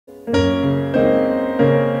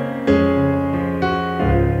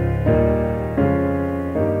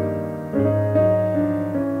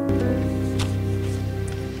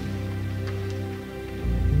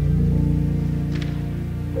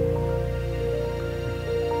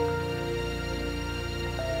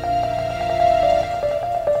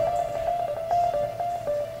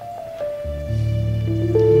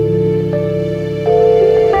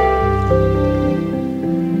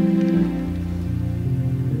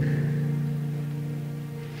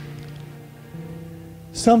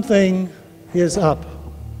Something is up.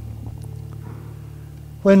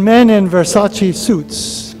 When men in Versace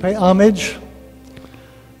suits pay homage,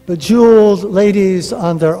 bejeweled ladies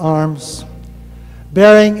on their arms,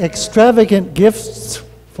 bearing extravagant gifts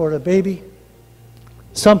for a baby,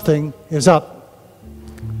 something is up.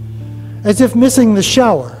 As if missing the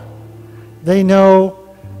shower, they know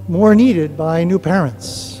more needed by new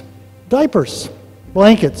parents. Diapers,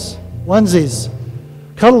 blankets, onesies,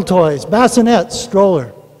 cuddle toys, bassinets,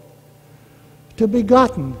 stroller. To be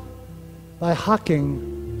gotten by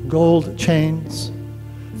hawking gold chains,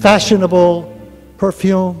 fashionable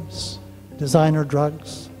perfumes, designer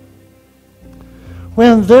drugs.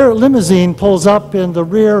 When their limousine pulls up in the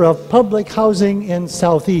rear of public housing in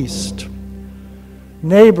Southeast,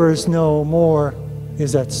 neighbors know more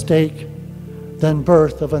is at stake than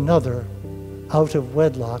birth of another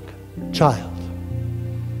out-of-wedlock child.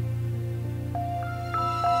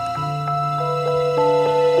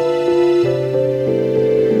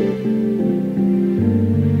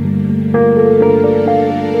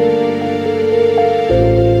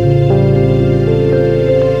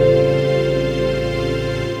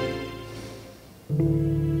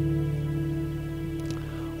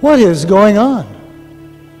 What is going on?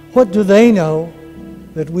 What do they know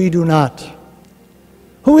that we do not?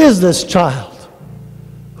 Who is this child?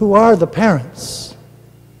 Who are the parents?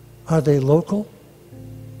 Are they local?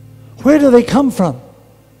 Where do they come from?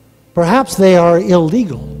 Perhaps they are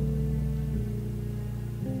illegal.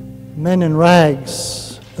 Men in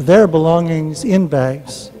rags, their belongings in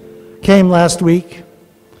bags, came last week,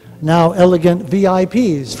 now elegant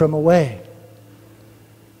VIPs from away.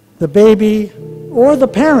 The baby or the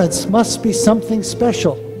parents must be something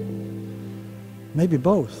special. Maybe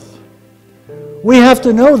both. We have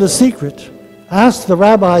to know the secret. Ask the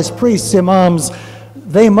rabbis, priests, imams.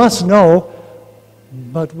 They must know,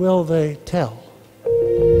 but will they tell?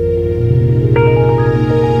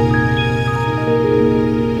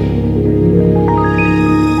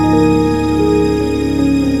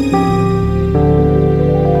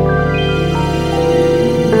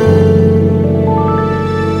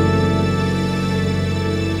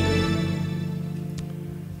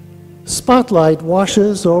 Spotlight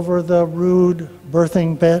washes over the rude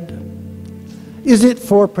birthing bed. Is it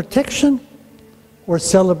for protection or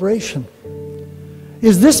celebration?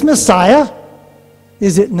 Is this Messiah?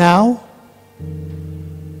 Is it now?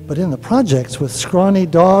 But in the projects with scrawny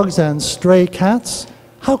dogs and stray cats,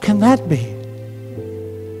 how can that be?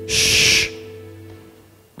 Shh!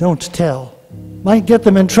 Don't tell. Might get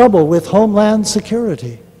them in trouble with Homeland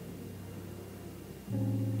Security.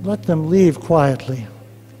 Let them leave quietly.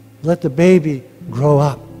 Let the baby grow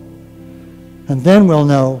up. And then we'll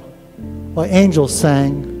know why angels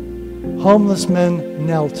sang, homeless men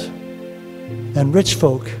knelt, and rich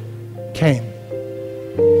folk came.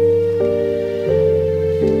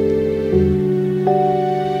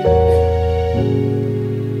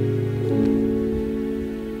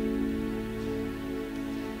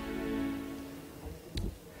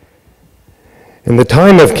 In the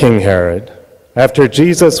time of King Herod, after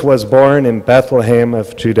Jesus was born in Bethlehem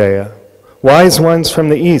of Judea, wise ones from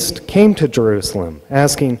the east came to Jerusalem,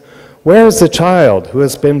 asking, "Where is the child who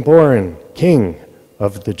has been born King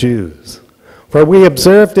of the Jews? For we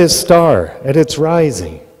observed his star at its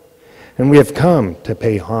rising, and we have come to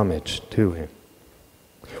pay homage to him."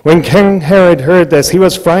 When King Herod heard this, he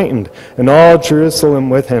was frightened, and all Jerusalem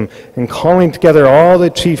with him, and calling together all the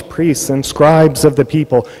chief priests and scribes of the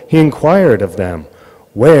people, he inquired of them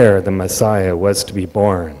where the Messiah was to be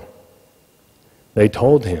born. They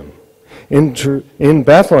told him, in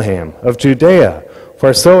Bethlehem of Judea,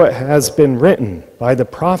 for so it has been written by the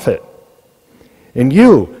prophet. "And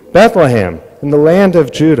you, Bethlehem, in the land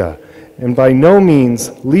of Judah, and by no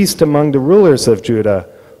means least among the rulers of Judah,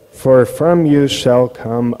 for from you shall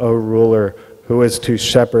come a ruler who is to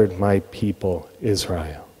shepherd my people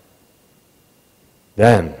Israel."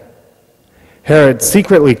 Then Herod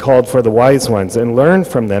secretly called for the wise ones and learned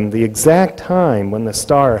from them the exact time when the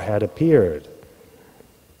star had appeared.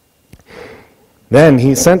 Then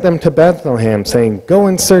he sent them to Bethlehem, saying, "Go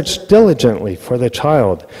and search diligently for the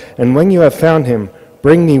child, and when you have found him,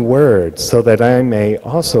 bring me word, so that I may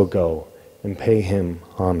also go and pay him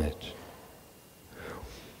homage."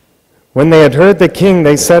 When they had heard the king,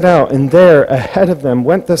 they set out, and there ahead of them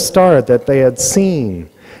went the star that they had seen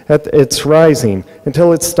at its rising,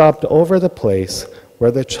 until it stopped over the place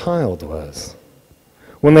where the child was.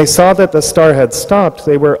 When they saw that the star had stopped,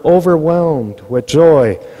 they were overwhelmed with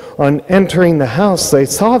joy. On entering the house, they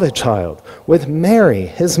saw the child with Mary,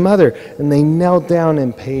 his mother, and they knelt down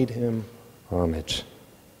and paid him homage.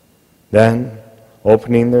 Then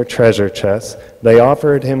Opening their treasure chests, they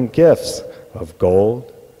offered him gifts of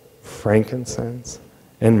gold, frankincense,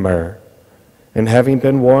 and myrrh. And having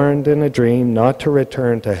been warned in a dream not to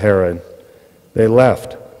return to Herod, they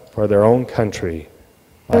left for their own country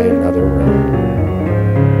by another road.